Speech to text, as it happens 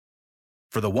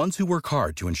For the ones who work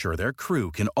hard to ensure their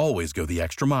crew can always go the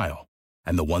extra mile,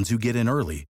 and the ones who get in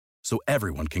early so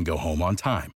everyone can go home on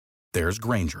time, there's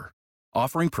Grainger,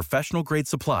 offering professional-grade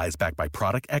supplies backed by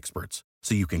product experts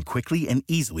so you can quickly and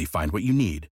easily find what you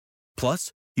need.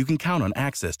 Plus, you can count on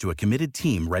access to a committed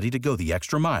team ready to go the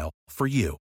extra mile for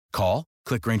you. Call,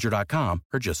 click Grainger.com,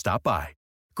 or just stop by.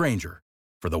 Grainger,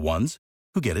 for the ones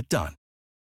who get it done.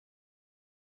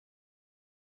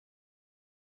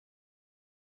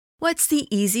 What's the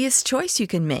easiest choice you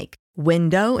can make?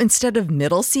 Window instead of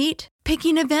middle seat?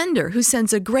 Picking a vendor who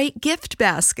sends a great gift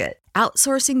basket?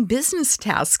 Outsourcing business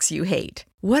tasks you hate?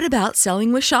 What about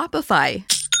selling with Shopify?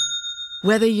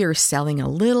 Whether you're selling a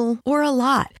little or a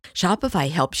lot,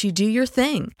 Shopify helps you do your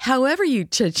thing, however you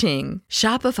cha-ching.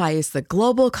 Shopify is the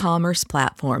global commerce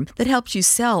platform that helps you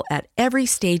sell at every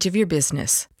stage of your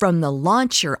business. From the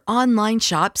launch your online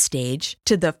shop stage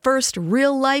to the first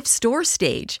real-life store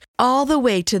stage, all the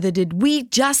way to the did we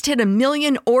just hit 1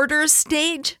 million orders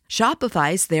stage.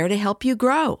 Shopify's there to help you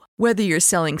grow. Whether you're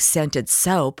selling scented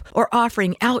soap or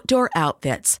offering outdoor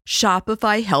outfits,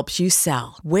 Shopify helps you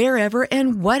sell. Wherever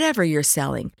and whatever you're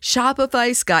selling,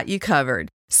 Shopify's got you covered.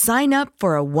 Sign up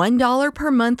for a $1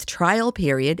 per month trial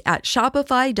period at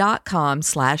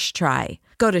shopify.com/try.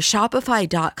 Go to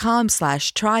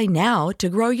shopify.com/try now to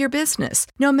grow your business,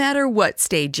 no matter what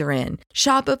stage you're in.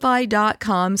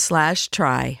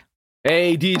 Shopify.com/try.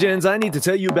 Hey, DJs, I need to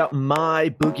tell you about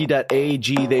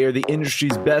MyBookie.ag. They are the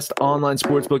industry's best online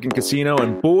sportsbook and casino,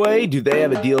 and boy, do they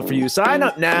have a deal for you. Sign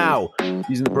up now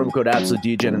using the promo code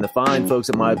AbsoluteDGen, and the fine folks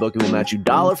at MyBookie will match you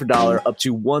dollar for dollar up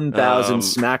to 1,000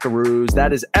 smackaroos.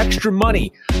 That is extra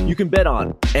money you can bet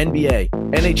on NBA,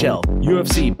 NHL,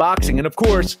 UFC, boxing, and of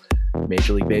course,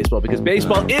 Major League Baseball, because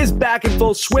baseball is back in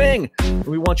full swing. And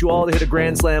we want you all to hit a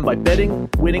grand slam by betting,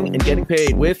 winning, and getting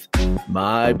paid with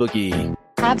MyBookie.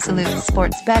 Absolute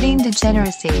sports betting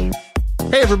degeneracy.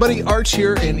 Hey everybody, Arch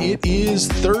here, and it is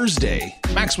Thursday.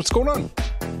 Max, what's going on?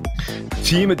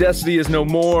 Team of Destiny is no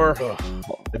more.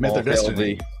 They met their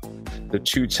destiny. The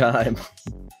two-time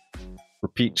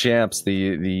repeat champs,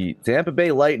 the Tampa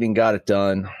Bay Lightning got it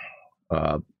done.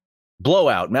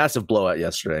 Blowout, massive blowout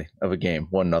yesterday of a game,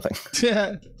 1-0.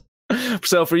 Yeah.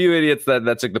 So for you idiots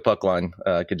that took the puck line,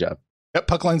 good job. Yep,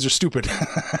 puck lines are stupid.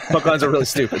 Puck lines are really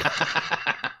stupid.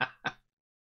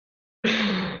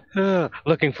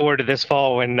 Looking forward to this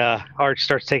fall when Arch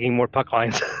starts taking more puck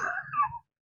lines.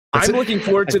 I'm looking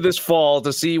forward to this fall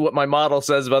to see what my model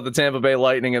says about the Tampa Bay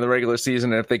Lightning in the regular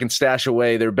season and if they can stash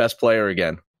away their best player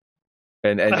again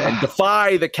and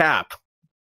defy the cap.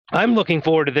 I'm looking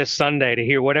forward to this Sunday to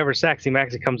hear whatever Saxy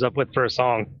Maxy comes up with for a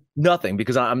song. Nothing,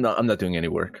 because I'm not doing any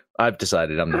work. I've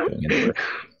decided I'm not doing any work.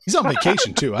 He's on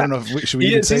vacation too. I don't know if should we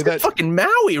even say he's that. In fucking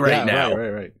Maui now.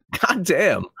 Right. God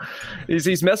damn.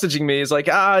 He's messaging me. He's like,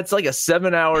 it's like a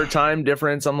 7-hour time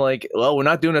difference. I'm like, well, we're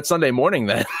not doing it Sunday morning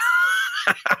then.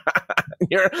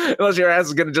 Unless your ass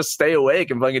is gonna just stay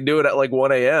awake and fucking do it at like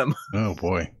 1 a.m. Oh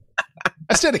boy,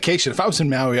 that's dedication. If I was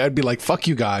in Maui, I'd be like, fuck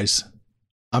you guys.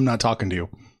 I'm not talking to you.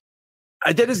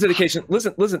 I did his dedication.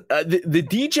 Listen. The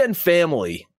DGen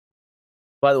family.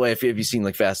 By the way, if you've seen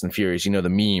like Fast and Furious, you know the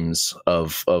memes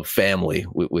of family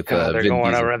with they're Vin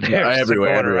going Diesel. around there,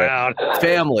 everywhere. Around.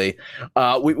 Family.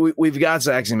 We've got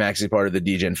Saxy Maxy part of the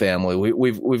DGen family.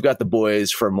 We've got the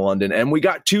boys from London, and we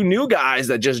got 2 new guys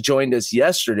that just joined us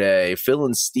yesterday. Phil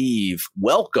and Steve.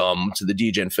 Welcome to the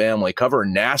DGen family.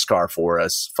 Covering NASCAR for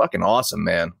us. Fucking awesome,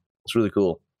 man. It's really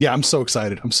cool. Yeah, I'm so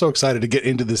excited. I'm so excited to get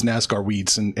into this NASCAR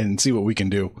weeds and see what we can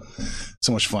do.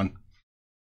 So much fun.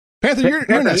 Panther, you're a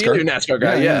NASCAR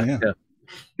guy. Yeah.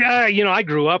 Yeah, I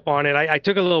grew up on it. I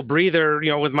took a little breather,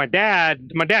 with my dad.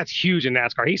 My dad's huge in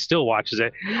NASCAR. He still watches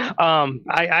it.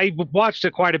 I watched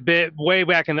it quite a bit way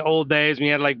back in the old days when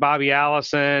you had like Bobby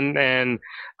Allison and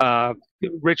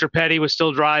Richard Petty was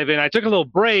still driving. I took a little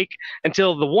break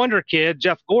until the Wonder Kid,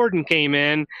 Jeff Gordon, came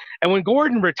in. And when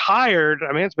Gordon retired,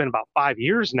 it's been about 5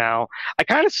 years now, I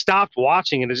kind of stopped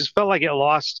watching it. It just felt like it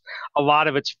lost a lot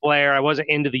of its flair. I wasn't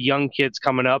into the young kids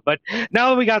coming up. But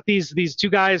now that we got these 2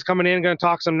 guys coming in, going to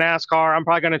talk some NASCAR, I'm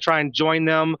probably going to try and join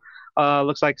them.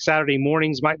 Looks like Saturday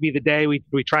mornings might be the day we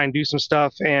try and do some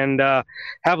stuff and have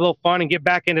a little fun and get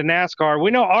back into NASCAR. We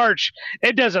know Arch,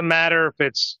 it doesn't matter if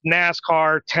it's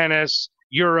NASCAR, tennis,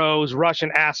 Euros, Russian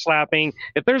ass slapping.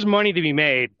 If there's money to be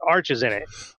made, Arch is in it.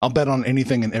 I'll bet on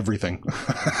anything and everything.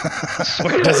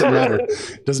 It doesn't matter.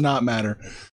 Does not matter.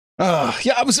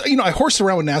 Yeah, I was, I horsed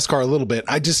around with NASCAR a little bit.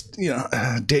 I just,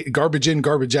 garbage in,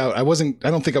 garbage out. I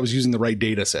don't think I was using the right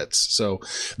data sets. So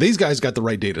these guys got the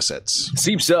right data sets.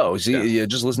 Seems so. See,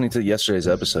 just listening to yesterday's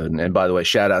episode. And by the way,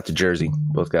 shout out to Jersey,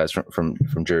 both guys from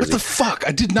Jersey. What the fuck?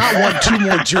 I did not want 2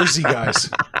 more Jersey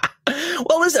guys.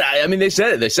 Well, listen, I mean, they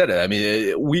said it. I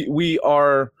mean, we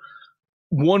are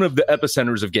one of the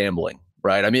epicenters of gambling.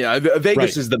 Right. I mean,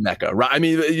 Vegas is the Mecca, right? I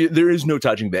mean, there is no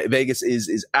touching Vegas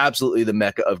is absolutely the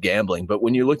Mecca of gambling. But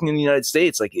when you're looking in the United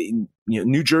States, like,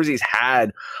 New Jersey's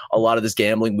had a lot of this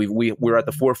gambling. We're at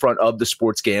the forefront of the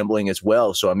sports gambling as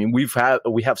well. So, I mean, we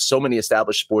have so many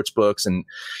established sports books, and,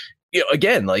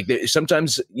 again, like,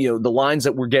 sometimes, the lines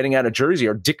that we're getting out of Jersey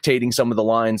are dictating some of the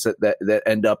lines that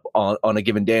end up on a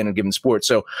given day in a given sport.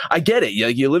 So I get it.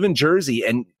 You live in Jersey,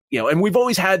 and and we've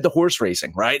always had the horse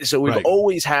racing, right? So we've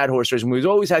always had horse racing. We've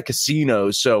always had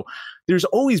casinos. So there's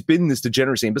always been this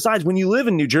degeneracy. And besides, when you live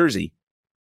in New Jersey,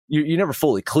 you're never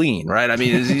fully clean, right? I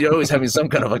mean, you're always having some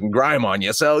kind of fucking grime on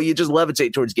you. So you just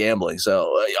levitate towards gambling.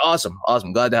 So awesome.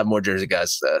 Glad to have more Jersey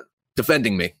guys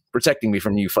defending me, protecting me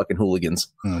from you fucking hooligans.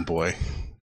 Oh boy.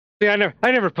 Yeah,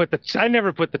 I never put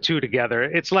the two together.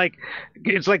 It's like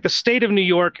the state of New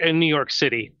York and New York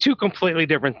City, two completely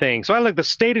different things. So I like the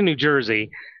state of New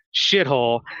Jersey,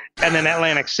 shithole, and then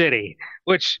Atlantic City,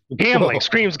 which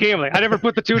screams gambling. I never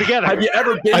put the two together. Have you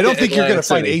ever been? I don't think you're going to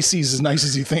find ACs as nice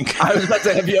as you think. I was about to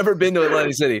say, have you ever been to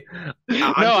Atlantic City?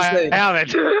 No, I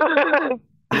haven't.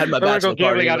 I had my bachelor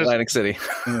party in Atlantic City.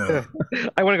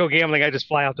 I want to go gambling. I just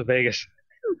fly out to Vegas.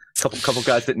 Couple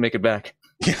guys didn't make it back.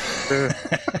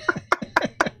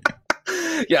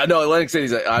 Yeah, no, Atlantic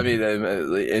City's. I mean,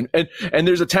 and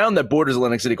there's a town that borders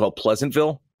Atlantic City called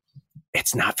Pleasantville.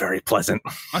 It's not very pleasant.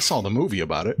 I saw the movie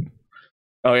about it.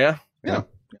 Oh yeah, yeah.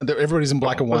 Everybody's in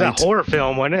black and white. That horror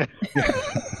film, wasn't it?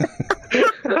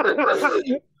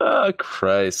 Oh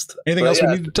Christ! Anything else we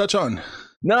need to touch on?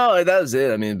 No, that was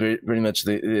it. I mean, pretty much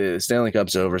the Stanley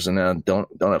Cup's over, so now don't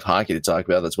have hockey to talk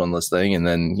about. That's one less thing, and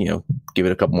then give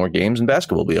it a couple more games, and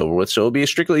basketball will be over with. So it'll be a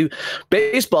strictly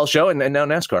baseball show, and now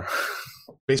NASCAR.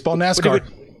 Baseball, NASCAR.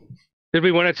 Did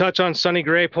we want to touch on Sonny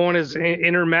Gray pulling his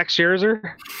inner Max Scherzer?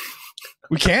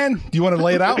 We can. Do you want to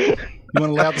lay it out? You want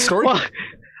to lay out the story? Well,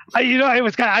 it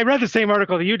was I read the same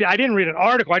article that you did. I didn't read an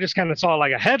article. I just kind of saw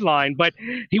like a headline, but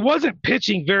he wasn't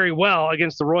pitching very well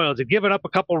against the Royals. He'd given up a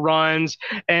couple runs,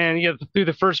 and through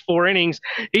the first 4 innings,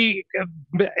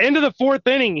 into the 4th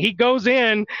inning, he goes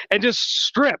in and just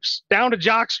strips down to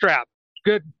jockstrap.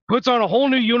 Good, puts on a whole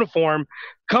new uniform,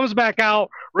 comes back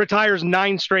out, retires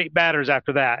 9 straight batters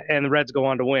after that, and the Reds go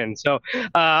on to win. So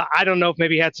I don't know if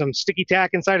maybe he had some sticky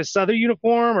tack inside his Southern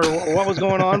uniform or what was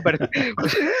going on, but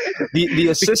the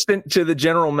assistant to the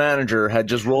general manager had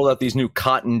just rolled out these new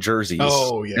cotton jerseys.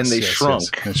 Oh yes, and they shrunk.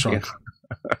 Yes, they shrunk.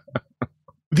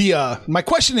 Yeah. My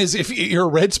question is, if you're a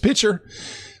Reds pitcher,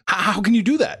 how can you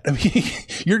do that? I mean,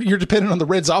 you're dependent on the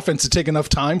Reds offense to take enough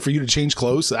time for you to change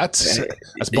clothes. That's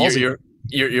ballsy.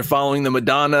 You're following the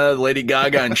Madonna, Lady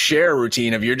Gaga, and Cher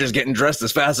routine of you're just getting dressed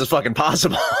as fast as fucking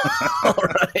possible. All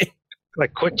right.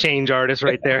 Like quick change artist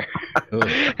right there.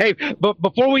 Hey, but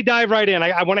before we dive right in,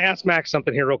 I want to ask Max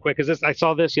something here real quick, because I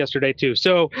saw this yesterday too.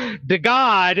 So the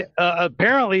God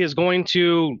apparently is going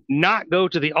to not go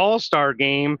to the All-Star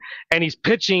game, and he's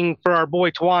pitching for our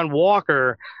boy Taijuan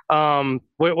Walker.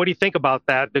 What do you think about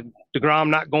that? DeGrom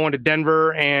not going to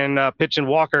Denver and pitching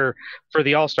Walker for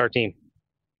the All-Star team?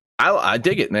 I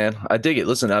dig it, man. I dig it.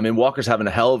 Listen, I mean, Walker's having a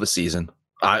hell of a season.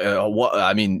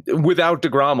 I mean, without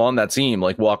DeGrom on that team,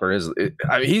 like Walker is,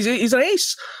 he's an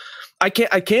ace. I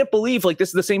can't believe like this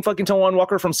is the same fucking Taijuan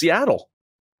Walker from Seattle.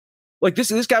 Like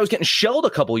this guy was getting shelled a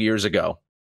couple years ago,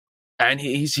 and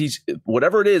he's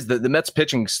whatever it is. The Mets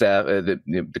pitching staff,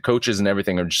 the coaches and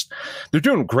everything they're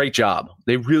doing a great job.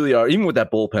 They really are. Even with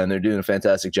that bullpen, they're doing a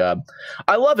fantastic job.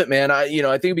 I love it, man. I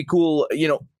think it'd be cool.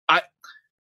 You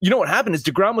know what happened is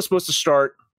DeGrom was supposed to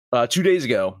start 2 days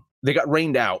ago. They got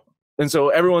rained out. And so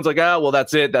everyone's like, well,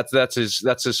 that's it. That's his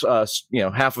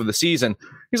half of the season.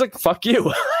 He's like, fuck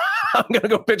you. I'm going to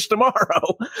go pitch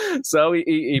tomorrow. So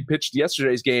he pitched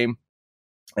yesterday's game,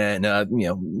 and,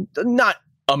 not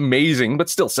amazing, but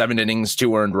still 7 innings,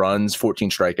 2 earned runs, 14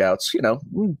 strikeouts,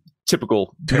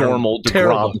 typical, normal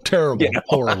DeGrom. Terrible,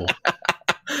 horrible.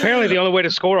 Apparently the only way to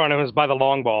score on him is by the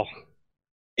long ball.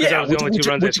 Yeah, that was the only 2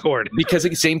 runs they scored.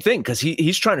 Because same thing, because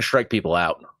he's trying to strike people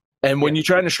out. And when you're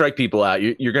trying to strike people out,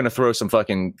 you're going to throw some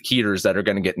fucking heaters that are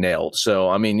going to get nailed. So,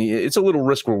 I mean, it's a little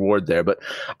risk reward there. But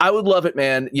I would love it,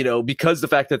 man, because the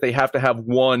fact that they have to have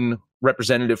one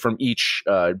representative from each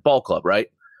ball club, right?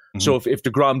 Mm-hmm. So if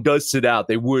DeGrom does sit out,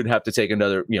 they would have to take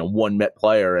another, one Met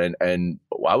player. And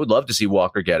I would love to see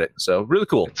Walker get it. So really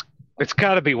cool. It's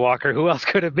got to be Walker. Who else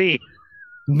could it be?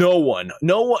 No one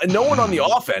on the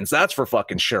offense. That's for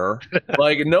fucking sure.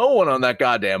 Like no one on that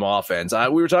goddamn offense.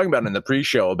 We were talking about in the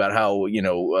pre-show about how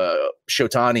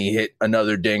Shotani hit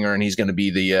another dinger and he's going to be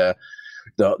the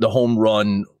home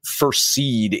run first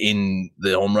seed in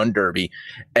the home run derby,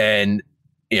 and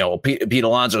Pete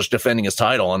Alonso's defending his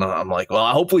title, and I'm like, well,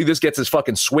 hopefully this gets his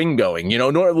fucking swing going.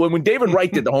 When David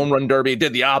Wright did the home run derby, it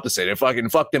did the opposite. It fucking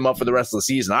fucked him up for the rest of the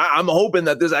season. I'm hoping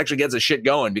that this actually gets his shit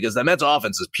going because the Mets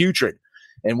offense is putrid.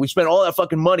 And we spent all that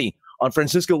fucking money on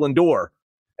Francisco Lindor,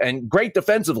 and great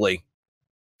defensively,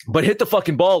 but hit the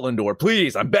fucking ball, Lindor.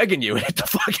 Please, I'm begging you, hit the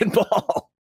fucking ball.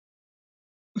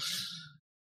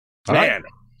 All Man.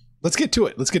 right. Let's get to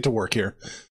it. Let's get to work here.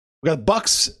 We got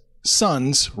Bucks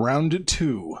Suns round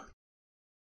 2.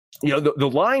 The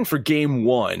line for game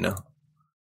 1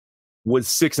 was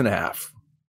 6.5.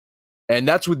 And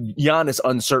that's with Giannis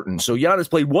uncertain. So Giannis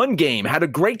played one game, had a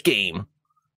great game.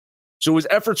 So his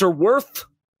efforts are worth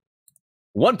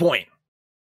 1 point.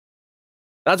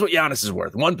 That's what Giannis is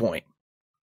worth, 1 point.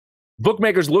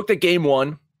 Bookmakers looked at game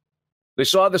 1. They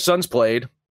saw the Suns played,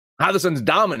 how the Suns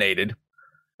dominated,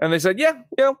 and they said, yeah,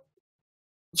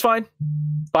 it's fine.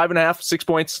 5.5, 6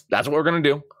 points. That's what we're going to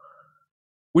do.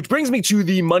 Which brings me to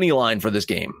the money line for this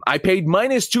game. I paid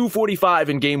minus 245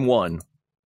 in game 1. I'm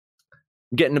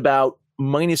getting about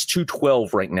minus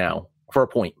 212 right now for a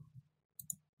point.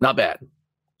 Not bad.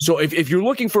 So if you're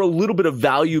looking for a little bit of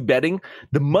value betting,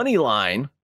 the money line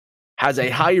has a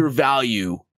higher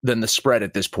value than the spread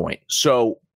at this point.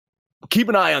 So keep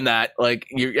an eye on that. Like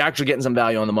you're actually getting some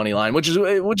value on the money line, which is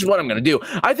what I'm going to do.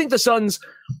 I think the Suns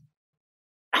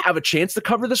have a chance to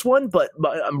cover this one, but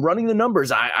I'm running the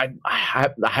numbers. I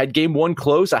had game 1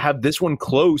 close. I have this one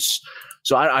close.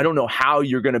 So I don't know how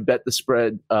you're going to bet the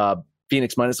spread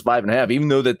Phoenix minus 5.5, even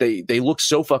though that they look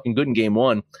so fucking good in game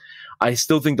 1. I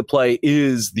still think the play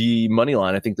is the money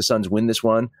line. I think the Suns win this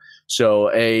one. So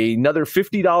another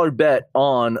 $50 bet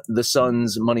on the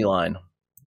Suns money line.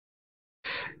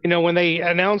 When they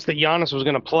announced that Giannis was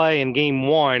going to play in game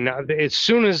 1, as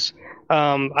soon as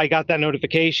I got that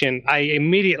notification, I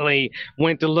immediately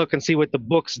went to look and see what the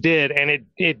books did, and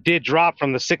it did drop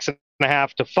from the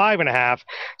 6.5 to 5.5.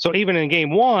 So even in game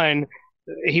 1,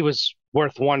 he was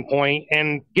worth 1 point.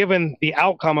 And given the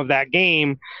outcome of that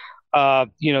game,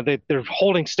 they're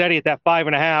holding steady at that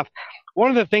 5.5. One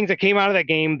of the things that came out of that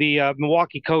game, the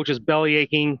Milwaukee coach is belly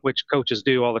aching, which coaches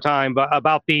do all the time, but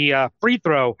about the free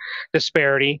throw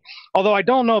disparity. Although I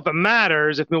don't know if it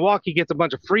matters if Milwaukee gets a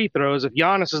bunch of free throws, if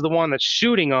Giannis is the one that's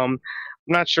shooting them, I'm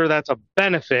not sure that's a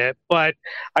benefit, but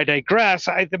I digress.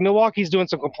 Milwaukee's doing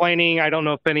some complaining. I don't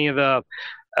know if any of the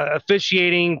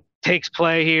officiating takes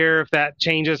play here, if that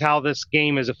changes how this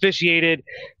game is officiated.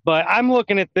 But I'm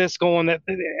looking at this going that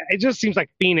it just seems like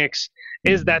Phoenix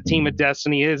is that team of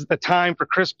destiny, is the time for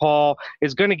Chris Paul,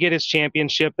 is going to get his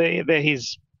championship that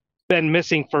he's been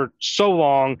missing for so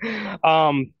long.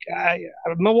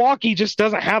 Milwaukee just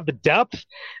doesn't have the depth,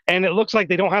 and it looks like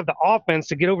they don't have the offense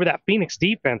to get over that Phoenix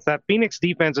defense. That Phoenix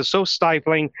defense is so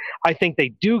stifling. I think they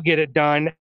do get it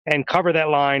done and cover that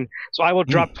line. So I will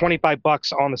drop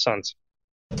 $25 on the Suns.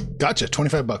 Gotcha.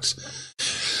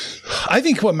 $25. I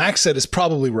think what Max said is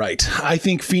probably right. I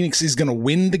think Phoenix is going to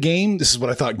win the game. This is what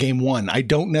I thought game 1. I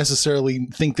don't necessarily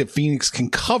think that Phoenix can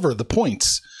cover the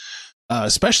points,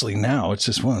 especially now. It's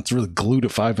just, it's really glued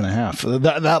at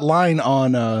 5.5. That line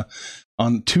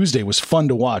on Tuesday was fun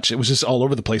to watch. It was just all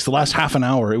over the place. The last half an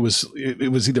hour, it was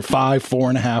either 5,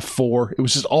 4.5, 4. It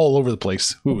was just all over the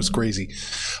place. It was crazy.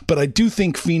 But I do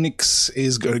think Phoenix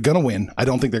is going to win. I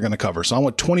don't think they're going to cover. So I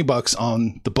want $20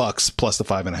 on the Bucks plus the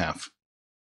 5.5.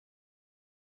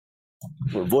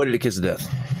 We avoided a kiss of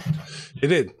death. It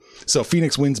did. So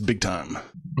Phoenix wins big time.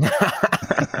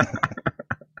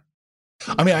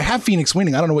 I mean, I have Phoenix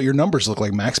winning. I don't know what your numbers look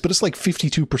like, Max, but it's like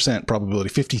 52% probability,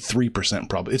 53%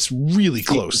 probability. It's really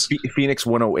close. Phoenix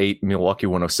 108, Milwaukee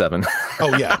 107.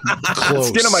 Oh yeah, close.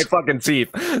 Skin of my fucking teeth.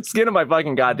 Skin of my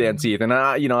fucking goddamn teeth. And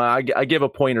I give a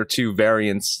point or two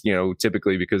variance,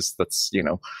 typically because that's,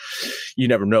 you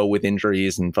never know with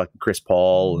injuries and fucking Chris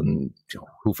Paul and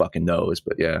who fucking knows.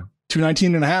 But yeah,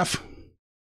 219.5.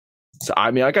 So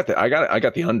I mean, I got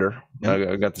the under.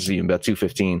 Yeah. I got to see him bet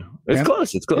 215. It's Panther?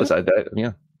 Close. It's close.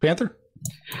 Yeah. Panther.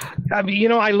 I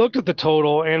mean, I looked at the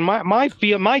total, and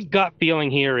my gut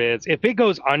feeling here is if it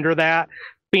goes under that,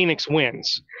 Phoenix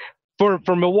wins.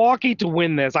 for Milwaukee to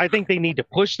win this, I think they need to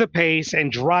push the pace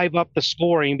and drive up the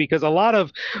scoring, because a lot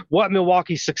of what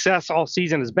Milwaukee's success all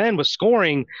season has been was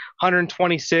scoring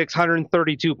 126,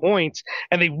 132 points,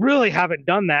 and they really haven't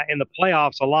done that in the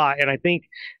playoffs a lot. And I think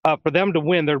for them to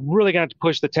win, they're really going to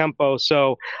push the tempo.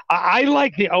 So I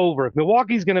like the over. If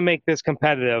Milwaukee's going to make this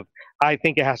competitive, I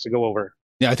think it has to go over.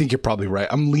 Yeah, I think you're probably right.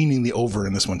 I'm leaning the over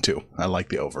in this one too. I like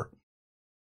the over.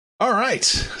 All right,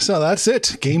 so that's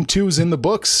it. Game 2 is in the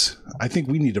books. I think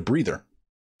we need a breather.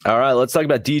 All right, let's talk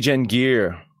about DGen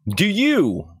Gear. Do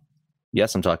you?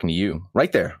 Yes, I'm talking to you.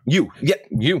 Right there. You. Yeah,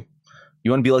 you.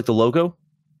 You want to be like the logo?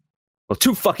 Well,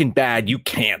 too fucking bad. You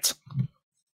can't.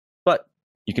 But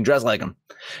you can dress like them.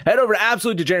 Head over to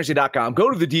AbsoluteDegeneracy.com.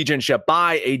 Go to the DGen shop.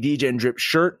 Buy a DGen Drip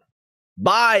shirt.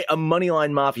 Buy a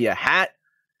Moneyline Mafia hat.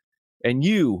 And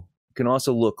you can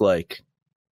also look like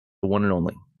the one and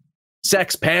only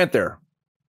Sex Panther.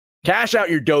 Cash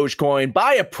out your Dogecoin,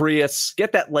 buy a Prius,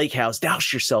 get that lake house,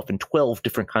 douse yourself in 12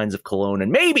 different kinds of cologne,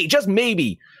 and maybe, just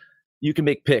maybe, you can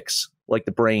make picks like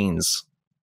the brains.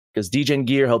 Because DGen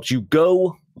Gear helps you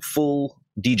go full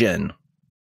DGen.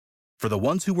 For the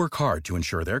ones who work hard to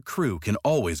ensure their crew can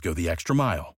always go the extra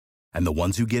mile, and the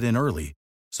ones who get in early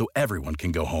so everyone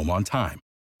can go home on time,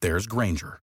 there's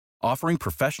Grainger, offering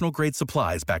professional-grade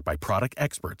supplies backed by product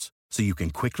experts, so you can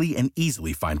quickly and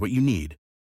easily find what you need.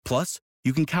 Plus,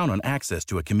 you can count on access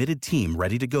to a committed team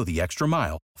ready to go the extra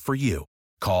mile for you.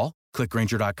 Call, click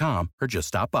Grainger.com, or just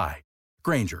stop by.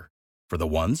 Grainger, for the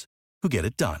ones who get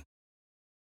it done.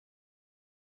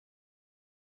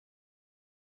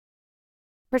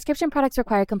 Prescription products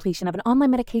require completion of an online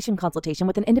medication consultation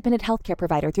with an independent healthcare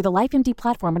provider through the LifeMD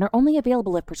platform and are only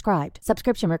available if prescribed.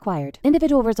 Subscription required.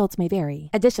 Individual results may vary.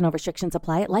 Additional restrictions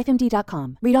apply at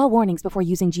lifemd.com. Read all warnings before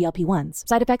using GLP-1s.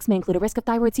 Side effects may include a risk of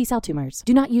thyroid C-cell tumors.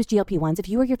 Do not use GLP-1s if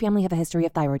you or your family have a history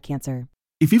of thyroid cancer.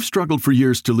 If you've struggled for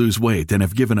years to lose weight and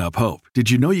have given up hope, did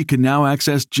you know you can now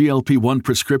access GLP-1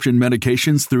 prescription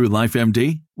medications through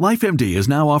LifeMD? LifeMD is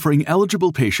now offering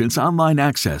eligible patients online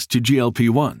access to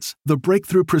GLP-1s, the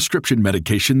breakthrough prescription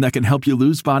medication that can help you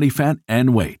lose body fat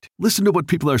and weight. Listen to what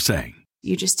people are saying.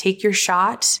 You just take your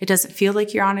shot. It doesn't feel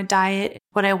like you're on a diet.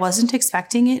 What I wasn't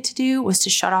expecting it to do was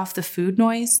to shut off the food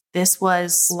noise. This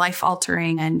was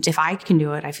life-altering, and if I can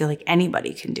do it, I feel like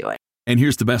anybody can do it. And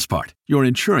here's the best part. Your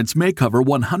insurance may cover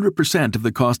 100% of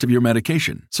the cost of your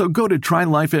medication. So go to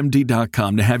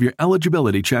TryLifeMD.com to have your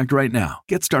eligibility checked right now.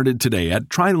 Get started today at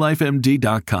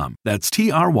TryLifeMD.com. That's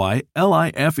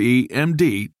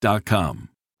TryLifeMD.com.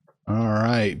 All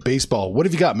right, baseball. What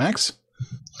have you got, Max?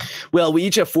 Well, we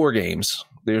each have 4 games.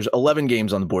 There's 11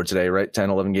 games on the board today, right? 10,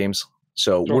 11 games.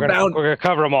 So we're bound. We're going to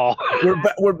cover them all.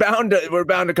 we're bound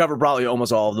to cover probably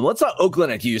almost all of them. Let's talk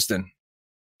Oakland at Houston.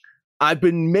 I've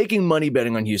been making money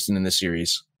betting on Houston in this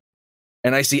series,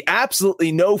 and I see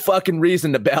absolutely no fucking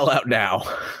reason to bail out now.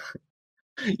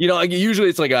 You know, like usually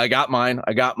it's like, I got mine,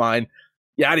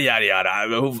 yada, yada, yada.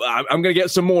 I'm going to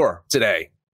get some more today.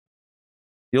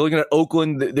 You're looking at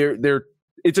Oakland.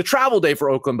 It's a travel day for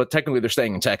Oakland, but technically they're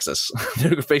staying in Texas.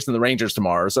 They're facing the Rangers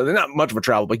tomorrow, so they're not much of a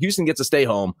travel, but Houston gets to stay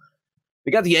home.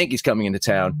 They got the Yankees coming into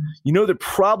town. You know, they're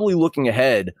probably looking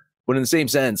ahead. But in the same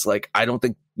sense, like, I don't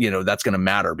think, that's going to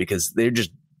matter because they're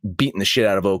just beating the shit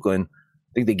out of Oakland.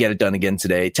 I think they get it done again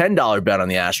today. $10 bet on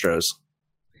the Astros.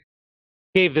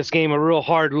 Gave this game a real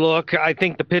hard look. I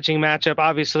think the pitching matchup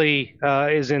obviously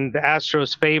is in the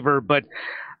Astros' favor, but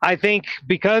I think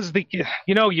because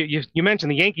you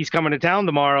mentioned the Yankees coming to town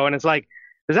tomorrow, and it's like,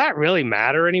 does that really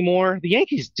matter anymore? The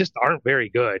Yankees just aren't very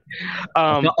good.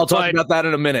 I'll talk about that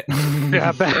in a minute.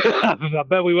 Yeah, I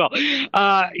bet we will.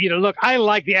 Look, I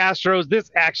like the Astros. This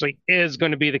actually is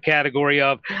going to be the category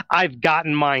of I've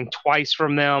gotten mine twice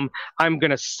from them. I'm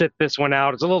going to sit this one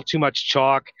out. It's a little too much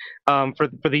chalk for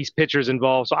these pitchers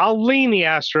involved. So I'll lean the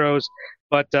Astros,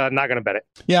 but not going to bet it.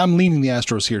 Yeah, I'm leaning the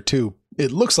Astros here too.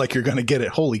 It looks like you're going to get it.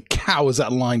 Holy cow, is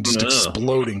that line just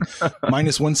exploding?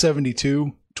 Minus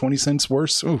 172. 20 cents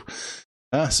worse. Ooh.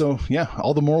 So, yeah,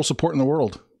 all the moral support in the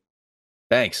world.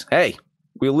 Thanks. Hey,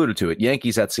 we alluded to it.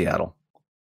 Yankees at Seattle.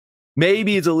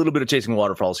 Maybe it's a little bit of chasing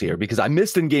waterfalls here because I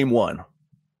missed in game 1.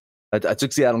 I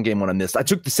took Seattle in game 1. I missed. I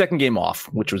took the second game off,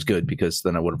 which was good because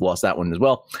then I would have lost that one as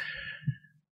well.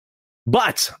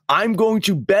 But I'm going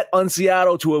to bet on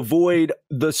Seattle to avoid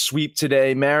the sweep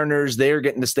today. Mariners, they're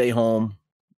getting to stay home.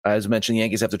 As mentioned, the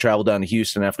Yankees have to travel down to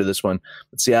Houston after this one.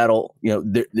 But Seattle,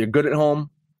 they're good at home.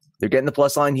 They're getting the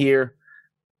plus line here.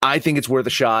 I think it's worth a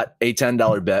shot, a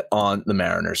 $10 bet on the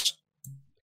Mariners.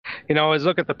 I was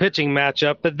looking at the pitching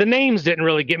matchup. The names didn't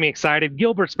really get me excited.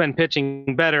 Gilbert's been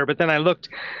pitching better, but then I looked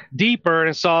deeper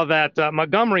and saw that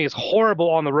Montgomery is horrible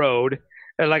on the road.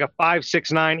 at like a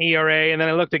 5.69 ERA, and then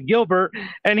I looked at Gilbert,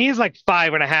 and he's like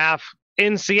 5.5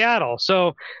 in Seattle.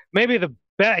 So maybe the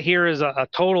bet here is a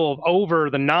total of over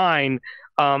the 9.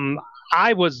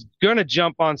 I was gonna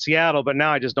jump on Seattle, but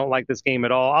now I just don't like this game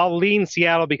at all. I'll lean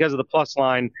Seattle because of the plus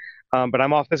line, but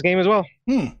I'm off this game as well.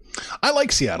 I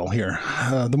like Seattle here.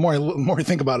 The more I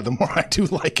think about it, the more I do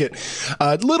like it.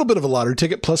 A little bit of a lottery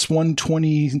ticket, plus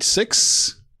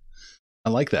 126. I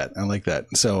like that.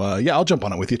 So yeah, I'll jump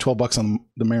on it with you. $12 on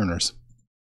the Mariners.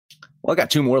 Well, I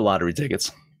got 2 more lottery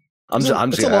tickets. It's a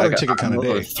lottery ticket kind of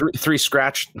day. Three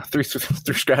scratch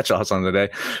offs on the day.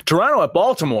 Toronto at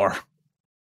Baltimore.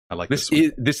 I like this.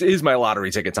 This is my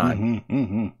lottery ticket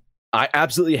time. I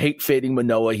absolutely hate fading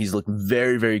Manoah. He's looked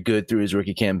very, very good through his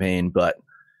rookie campaign, but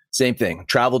same thing.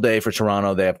 Travel day for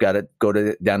Toronto. They have got to go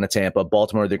down to Tampa.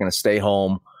 Baltimore, they're going to stay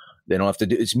home. They don't have to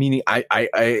do it's meaning I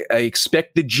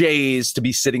expect the Jays to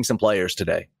be sitting some players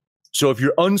today. So if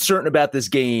you're uncertain about this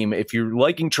game, if you're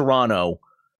liking Toronto,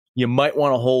 you might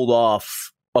want to hold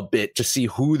off a bit to see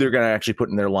who they're going to actually put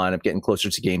in their lineup getting closer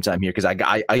to game time here, because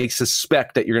I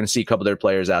suspect that you're going to see a couple of their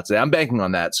players out today. I'm banking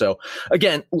on that. So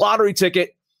again, lottery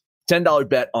ticket, $10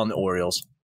 bet on the Orioles.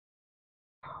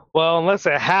 Well, unless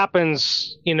it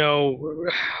happens,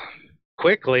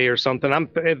 quickly or something.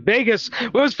 Vegas. We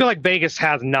always feel like Vegas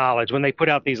has knowledge when they put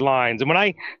out these lines, and when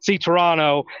I see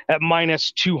Toronto at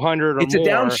minus 200 or it's more, a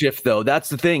downshift though. That's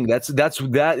the thing.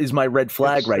 That is my red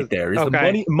flag right there. Is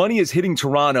okay. The money is hitting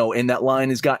Toronto, and that line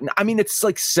has gotten. I mean, it's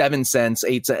like 7 cents,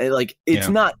 8 cents. Like it's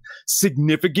not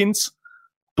significant,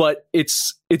 but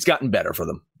it's gotten better for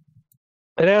them.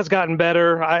 It has gotten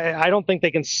better. I don't think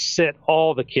they can sit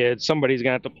all the kids. Somebody's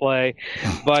going to have to play.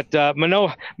 But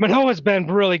Manoah's been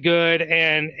really good,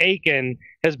 and Aiken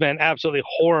has been absolutely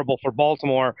horrible for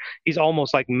Baltimore. He's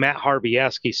almost like Matt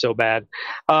Harvey-esque. He's so bad.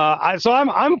 So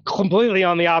I'm completely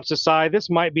on the opposite side. This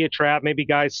might be a trap. Maybe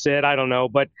guys sit. I don't know.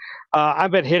 But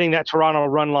I've been hitting that Toronto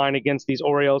run line against these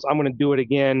Orioles. I'm going to do it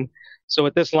again. So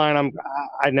at this line,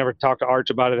 I never talked to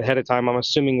Arch about it ahead of time. I'm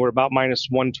assuming we're about minus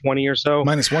 120 or so.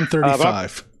 Minus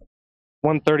 135.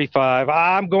 135.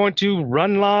 I'm going to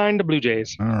run line the Blue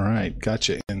Jays. All right.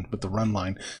 Gotcha. And with the run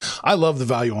line, I love the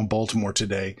value on Baltimore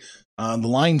today. The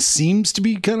line seems to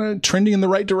be kind of trending in the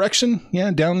right direction.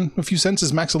 Yeah, down a few cents,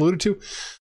 as Max alluded to.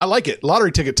 I like it.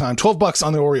 Lottery ticket time. $12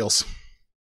 on the Orioles.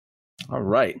 All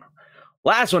right.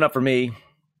 Last one up for me.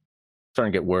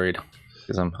 Starting to get worried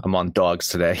because I'm on dogs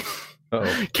today.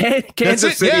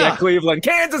 Kansas City at Cleveland.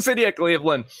 Kansas City at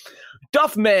Cleveland.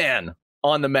 Duff Man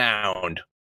on the mound.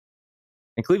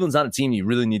 And Cleveland's not a team you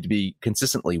really need to be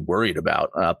consistently worried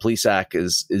about. Plesac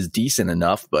is decent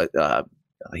enough, but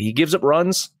he gives up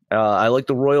runs. I like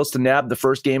the Royals to nab the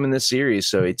first game in this series,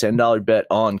 so a $10 bet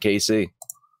on KC.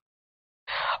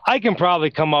 I can probably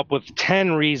come up with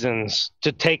 10 reasons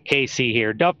to take KC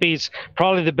here. Duffy's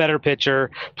probably the better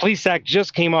pitcher. Plesac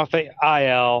just came off the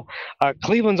IL.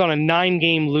 Cleveland's on a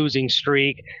 9-game losing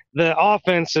streak. The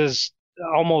offense is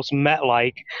almost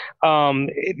Met-like.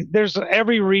 There's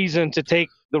every reason to take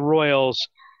the Royals.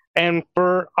 And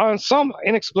on some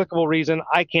inexplicable reason,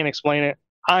 I can't explain it,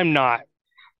 I'm not.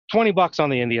 $20 on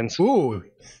the Indians. Ooh.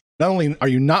 Not only are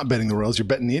you not betting the Royals, you're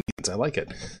betting the Indians. I like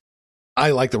it.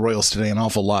 I like the Royals today an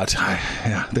awful lot.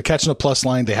 They're catching a plus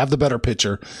line. They have the better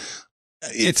pitcher.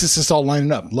 It's just all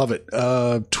lining up. Love it.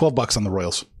 $12 on the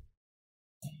Royals.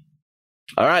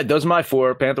 All right. Those are my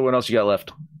 4. Panther, what else you got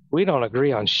left? We don't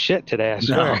agree on shit today, I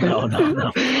swear. No. One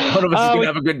of us is going to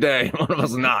have a good day. One of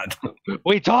us is not.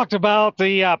 We talked about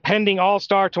the pending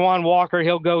All-Star Taijuan Walker.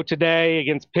 He'll go today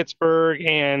against Pittsburgh,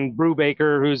 and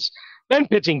Brubaker, who's been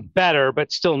pitching better,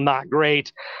 but still not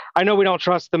great. I know we don't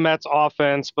trust the Mets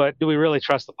offense, but do we really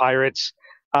trust the Pirates?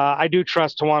 I do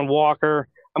trust Taijuan Walker.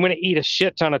 I'm going to eat a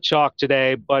shit ton of chalk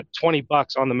today, but $20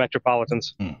 on the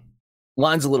Metropolitans.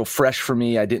 Line's a little fresh for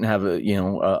me. I didn't have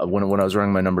when I was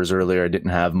running my numbers earlier, I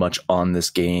didn't have much on this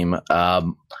game.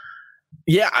 The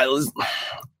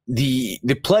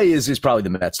play is probably the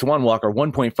Mets. Taijuan Walker,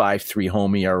 1.53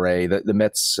 home ERA. The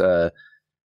Mets,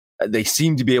 they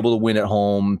seem to be able to win at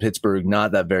home. Pittsburgh,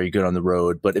 not that very good on the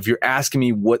road. But if you're asking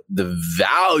me what the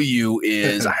value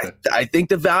is, I think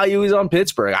the value is on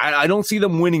Pittsburgh. I don't see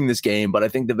them winning this game, but I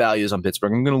think the value is on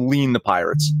Pittsburgh. I'm going to lean the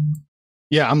Pirates.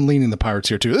 Yeah, I'm leaning the Pirates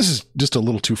here, too. This is just a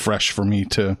little too fresh for me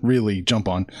to really jump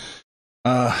on.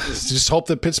 Just hope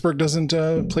that Pittsburgh doesn't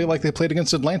play like they played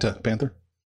against Atlanta, Panther.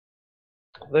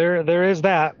 There is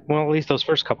that. Well, at least those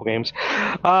first couple games.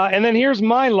 And then here's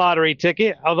my lottery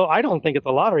ticket, although I don't think it's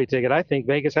a lottery ticket. I think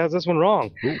Vegas has this one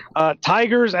wrong.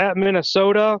 Tigers at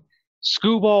Minnesota.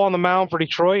 Skubal on the mound for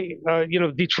Detroit.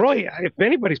 Detroit, if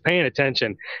anybody's paying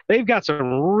attention, they've got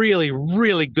some really,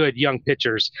 really good young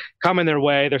pitchers coming their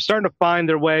way. They're starting to find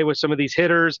their way with some of these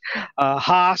hitters.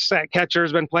 Haas at catcher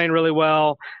has been playing really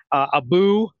well.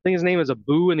 Abu, I think his name is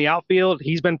Abu in the outfield.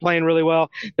 He's been playing really well.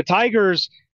 The Tigers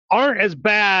aren't as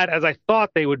bad as I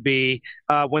thought they would be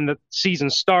when the season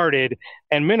started.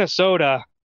 And Minnesota,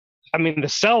 I mean, the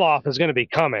sell-off is going to be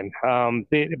coming.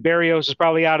 Barrios is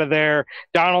probably out of there.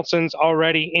 Donaldson's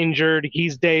already injured.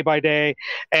 He's day by day.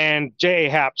 And J.A.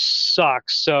 Happ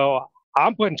sucks. So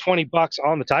I'm putting $20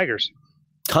 on the Tigers.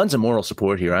 Tons of moral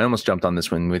support here. I almost jumped on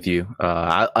this one with you.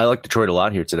 I like Detroit a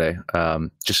lot here today. I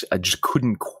just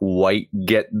couldn't quite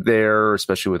get there,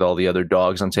 especially with all the other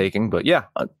dogs I'm taking. But yeah,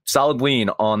 a solid lean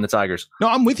on the Tigers. No,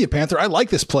 I'm with you, Panther. I like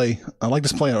this play. I like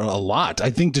this play a lot. I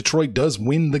think Detroit does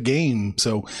win the game.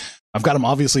 So I've got them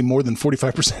obviously more than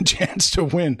 45% chance to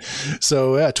win.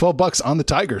 So yeah, $12 on the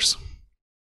Tigers.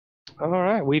 All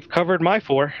right. We've covered my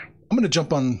 4. I'm going to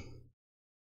jump on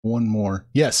one more.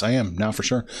 Yes, I am now for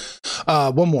sure.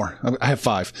 One more. I have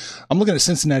 5. I'm looking at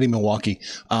Cincinnati, Milwaukee.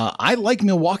 I like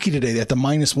Milwaukee today at the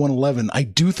 -111. I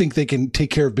do think they can take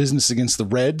care of business against the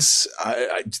Reds.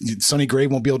 Sonny Gray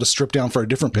won't be able to strip down for a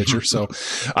different pitcher. So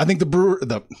I think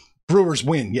the Brewers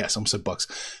win. Yes, I'm said bucks.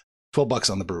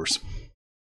 $12 on the Brewers.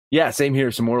 Yeah, same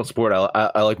here. Some moral support.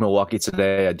 I like Milwaukee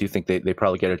today. I do think they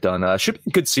probably get it done. Should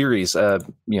be a good series.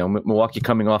 Milwaukee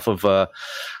coming off of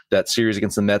that series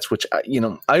against the Mets, which I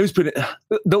always put it.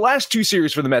 The last 2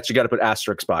 series for the Mets, you got to put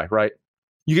asterisks by, right?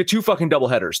 You get 2 fucking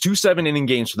doubleheaders, 2 7-inning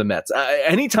games for the Mets.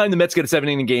 Anytime the Mets get a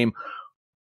 7-inning game,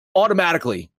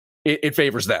 automatically it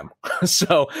favors them.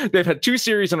 So they've had 2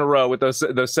 series in a row with those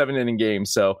 7-inning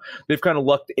games. So they've kind of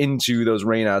lucked into those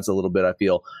rainouts a little bit, I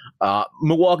feel.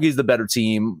 Milwaukee's the better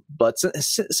team, but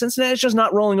Cincinnati's just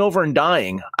not rolling over and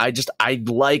dying. I'd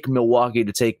like Milwaukee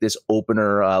to take this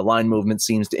opener. Line movement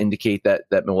seems to indicate that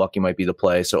Milwaukee might be the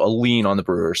play. So a lean on the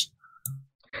Brewers.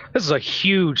 This is a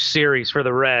huge series for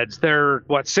the Reds. They're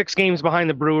 6 games behind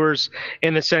the Brewers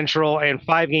in the Central and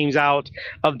 5 games out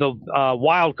of the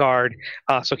wild card.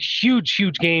 So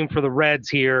huge game for the Reds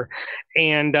here,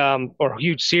 and or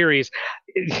huge series.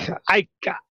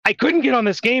 I couldn't get on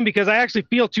this game because I actually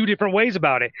feel 2 different ways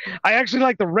about it. I actually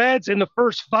like the Reds in the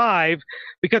first 5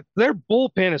 because their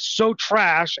bullpen is so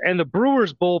trash, and the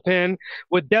Brewers bullpen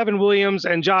with Devin Williams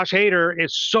and Josh Hader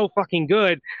is so fucking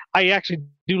good. I actually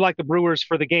do like the Brewers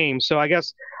for the game. So I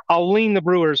guess I'll lean the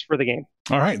Brewers for the game.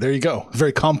 All right, there you go.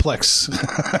 Very complex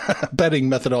betting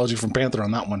methodology from Panther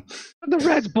on that one. The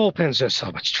Reds bullpen's just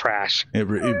so much trash. It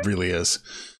really is.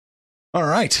 All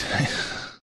right.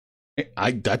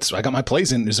 I got my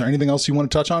plays in. Is there anything else you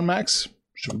want to touch on, Max?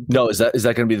 No, is that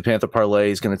going to be the Panther parlay?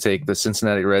 He's going to take the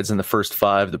Cincinnati Reds in the first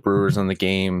 5, the Brewers in the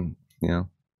game. You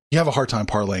have a hard time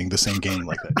parlaying the same game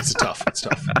like that. It's tough.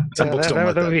 Some books don't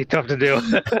like that would be tough to do.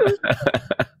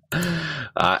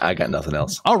 I got nothing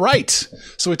else. All right.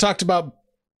 So we talked about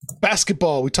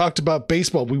basketball. We talked about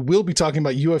baseball. We will be talking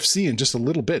about UFC in just a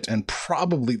little bit, and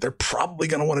they're probably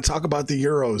going to want to talk about the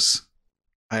Euros.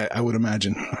 I would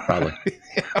imagine. Probably.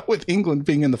 With England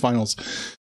being in the finals.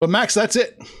 But Max, that's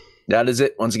it. That is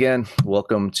it. Once again,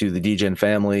 welcome to the DGen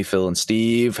family, Phil and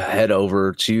Steve. Head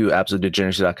over to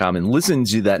absolutedegeneracy.com and listen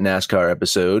to that NASCAR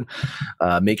episode.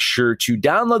 Make sure to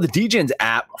download the DGens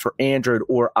app for Android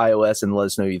or iOS and let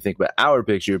us know what you think about our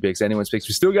picks, your picks, anyone's picks.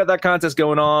 We still got that contest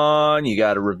going on. You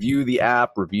got to review the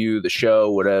app, review the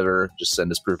show, whatever. Just send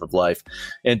us proof of life.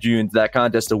 Enter you into that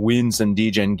contest to win some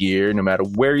DGen gear. No matter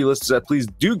where you listen to that, please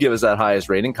do give us that highest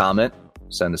rating. Comment.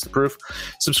 Send us the proof.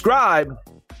 Subscribe.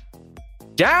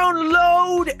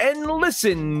 Download and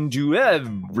listen to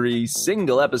every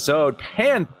single episode.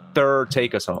 Panther,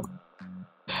 take us home.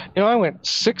 I went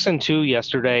 6-2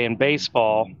 yesterday in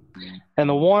baseball, and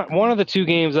the one of the 2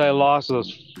 games I lost,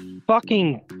 those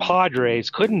fucking Padres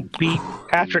couldn't beat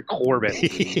Patrick Corbin.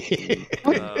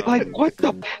 What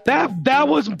the? That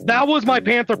was my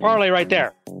Panther parlay right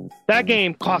there. That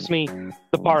game cost me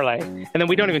the parlay. And then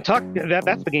we don't even talk.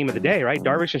 That's the game of the day, right?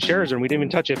 Darvish and Scherzer, and we didn't even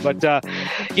touch it. But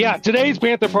yeah, today's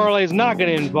Panther parlay is not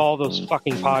going to involve those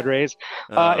fucking Padres.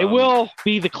 It will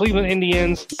be the Cleveland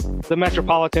Indians, the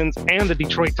Metropolitans, and the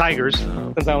Detroit Tigers,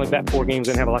 since I only bet 4 games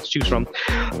and have a lot to choose from.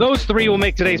 Those 3 will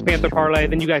make today's Panther parlay.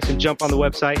 Then you guys can jump on the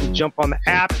website and jump on the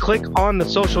app, click on the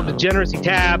social degeneracy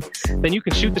tab. Then you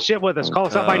can shoot the shit with us. Call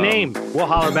us up by name. We'll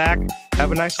holler back.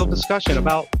 Have a nice little discussion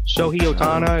about Shohei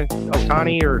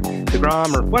Ohtani or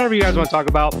DeGrom or whatever you guys want to talk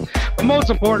about. But most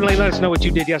importantly, let us know what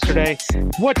you did yesterday,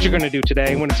 what you're going to do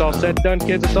today. When it's all said and done,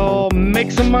 kids, it's all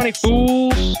make some money,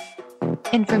 fools.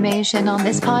 Information on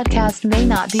this podcast may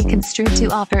not be construed to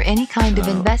offer any kind of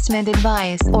investment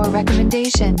advice or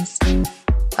recommendations.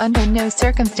 Under no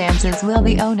circumstances will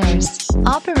the owners,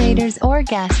 operators, or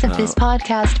guests of this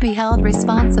podcast be held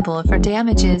responsible for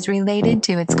damages related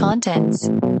to its contents.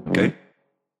 Okay.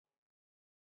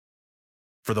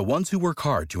 For the ones who work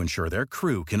hard to ensure their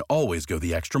crew can always go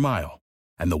the extra mile,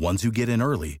 and the ones who get in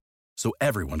early so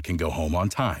everyone can go home on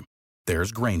time,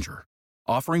 there's Grainger,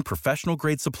 offering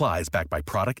professional-grade supplies backed by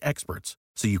product experts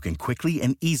so you can quickly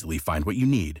and easily find what you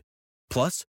need.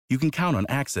 Plus, you can count on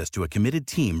access to a committed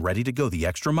team ready to go the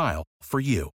extra mile for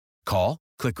you. Call,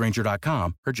 click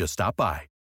Grainger.com, or just stop by.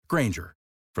 Grainger,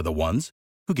 for the ones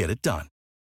who get it done.